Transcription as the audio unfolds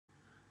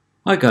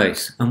Hi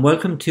guys, and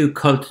welcome to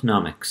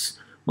Cultnomics.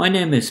 My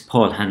name is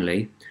Paul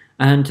Hanley,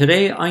 and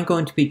today I'm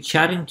going to be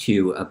chatting to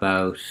you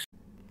about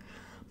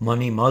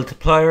money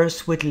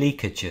multipliers with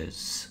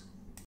leakages.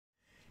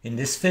 In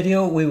this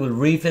video we will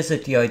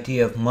revisit the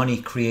idea of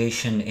money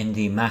creation in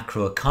the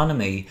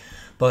macroeconomy,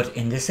 but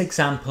in this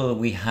example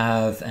we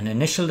have an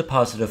initial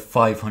deposit of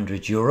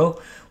 €500,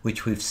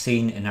 which we've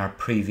seen in our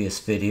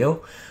previous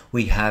video.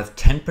 We have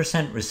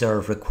 10%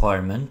 reserve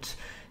requirement,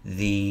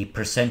 the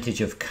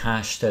percentage of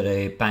cash that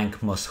a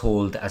bank must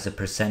hold as a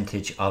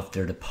percentage of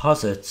their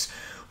deposits,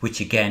 which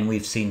again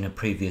we've seen in a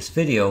previous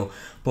video,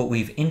 but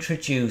we've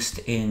introduced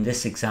in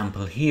this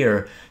example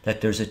here that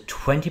there's a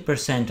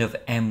 20% of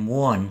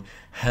M1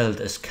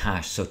 held as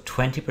cash. So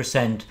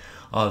 20%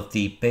 of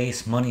the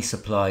base money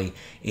supply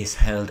is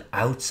held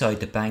outside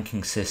the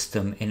banking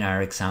system in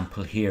our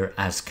example here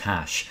as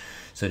cash.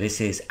 So this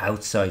is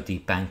outside the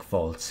bank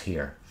vaults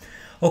here.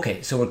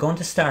 Okay, so we're going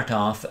to start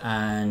off,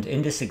 and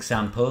in this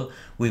example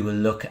we will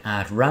look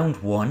at round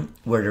one,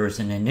 where there is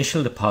an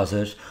initial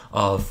deposit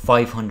of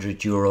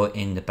 €500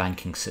 in the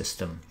banking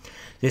system.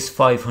 This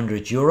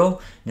 €500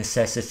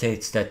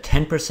 necessitates that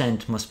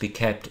 10% must be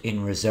kept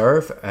in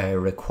reserve, a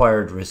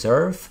required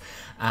reserve,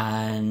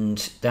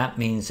 and that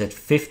means that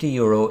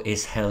 €50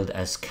 is held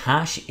as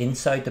cash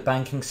inside the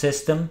banking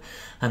system,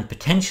 and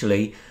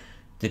potentially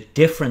the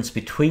difference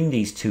between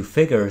these two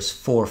figures,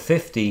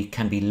 450,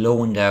 can be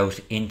loaned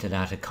out into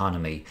that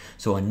economy.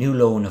 So a new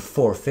loan of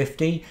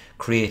 450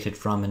 created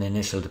from an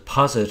initial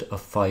deposit of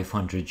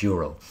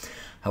 €500.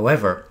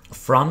 However,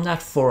 from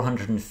that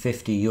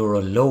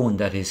 €450 loan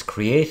that is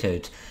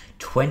created,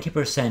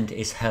 20%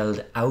 is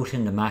held out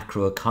in the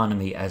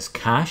macroeconomy as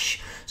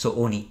cash, so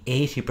only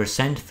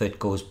 80% of it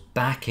goes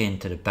back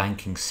into the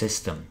banking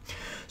system.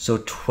 So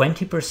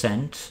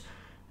 20%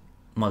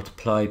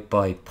 multiplied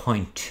by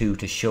 0.2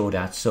 to show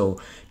that. So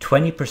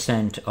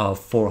 20% of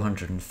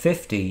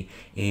 450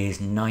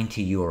 is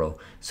 €90.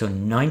 So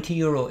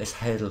 €90 is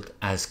held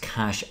as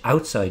cash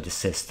outside the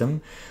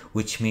system,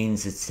 which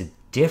means it's the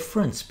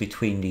difference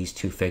between these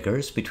two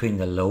figures, between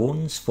the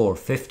loans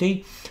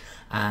 450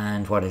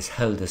 and what is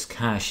held as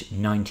cash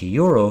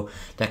 €90,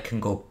 that can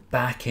go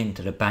back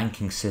into the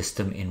banking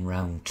system in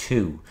round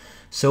two.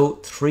 So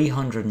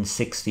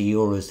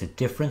 €360 is the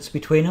difference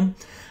between them,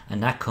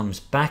 and that comes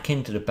back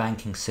into the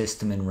banking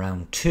system in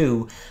round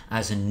two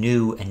as a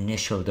new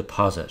initial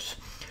deposit.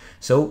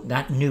 So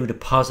that new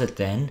deposit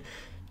then,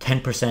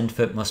 10% of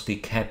it must be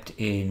kept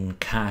in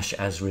cash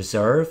as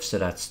reserve, so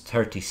that's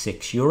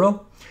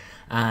 €36.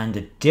 And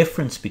the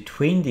difference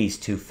between these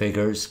two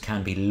figures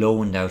can be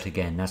loaned out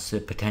again. That's the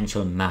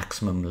potential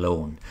maximum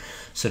loan.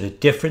 So the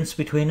difference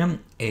between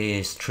them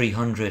is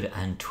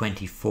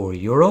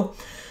 €324.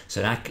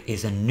 So that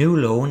is a new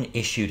loan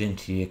issued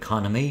into the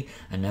economy,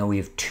 and now we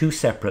have two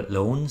separate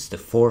loans, the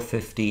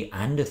 450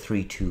 and the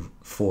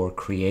 324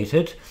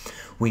 created.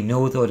 We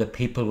know though that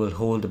people will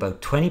hold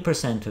about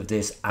 20% of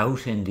this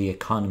out in the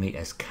economy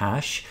as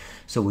cash,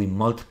 so we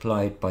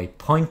multiply it by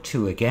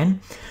 0.2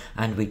 again,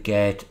 and we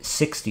get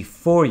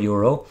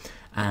 €64,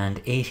 and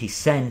 80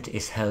 cents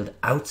is held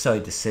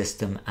outside the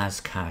system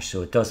as cash,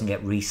 so it doesn't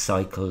get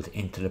recycled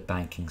into the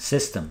banking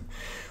system,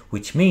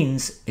 which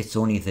means it's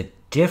only the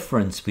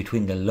difference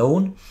between the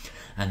loan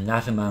and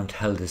that amount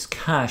held as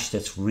cash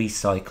that's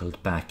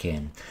recycled back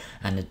in,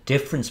 and the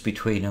difference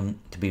between them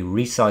to be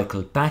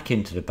recycled back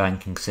into the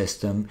banking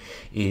system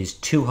is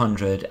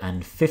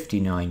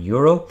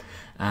 €259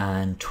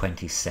 and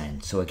 20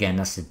 cents. So again,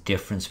 that's the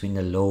difference between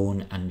the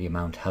loan and the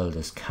amount held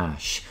as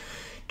cash.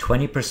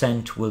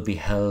 20% will be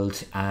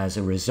held as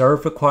a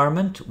reserve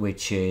requirement,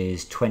 which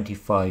is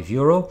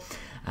 €25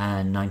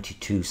 and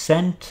 92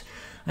 cents.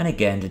 And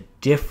again, the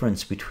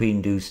difference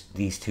between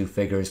these two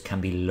figures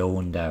can be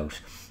loaned out.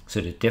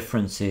 So the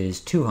difference is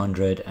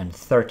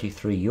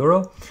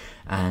 €233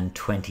 and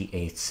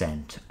 28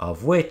 cents,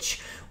 of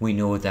which we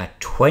know that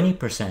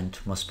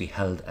 20% must be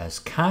held as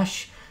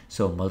cash,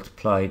 so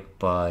multiplied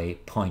by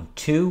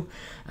 0.2,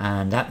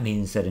 and that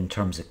means that in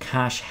terms of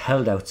cash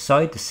held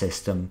outside the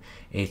system,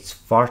 it's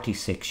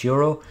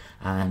 €46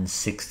 and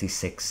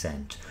 66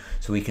 cents.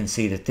 So we can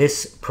see that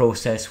this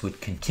process would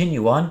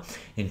continue on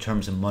in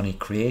terms of money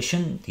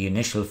creation. The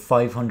initial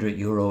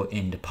 €500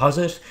 in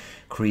deposit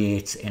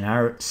creates, in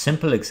our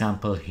simple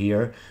example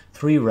here,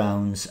 3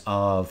 rounds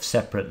of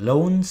separate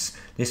loans.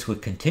 This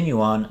would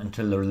continue on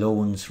until the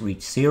loans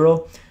reach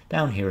zero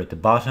down here at the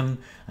bottom,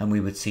 and we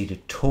would see the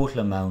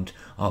total amount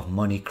of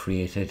money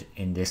created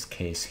in this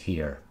case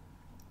here.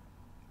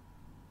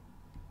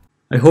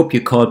 I hope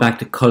you call back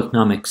to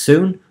Cultnomics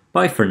soon.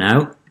 Bye for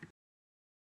now.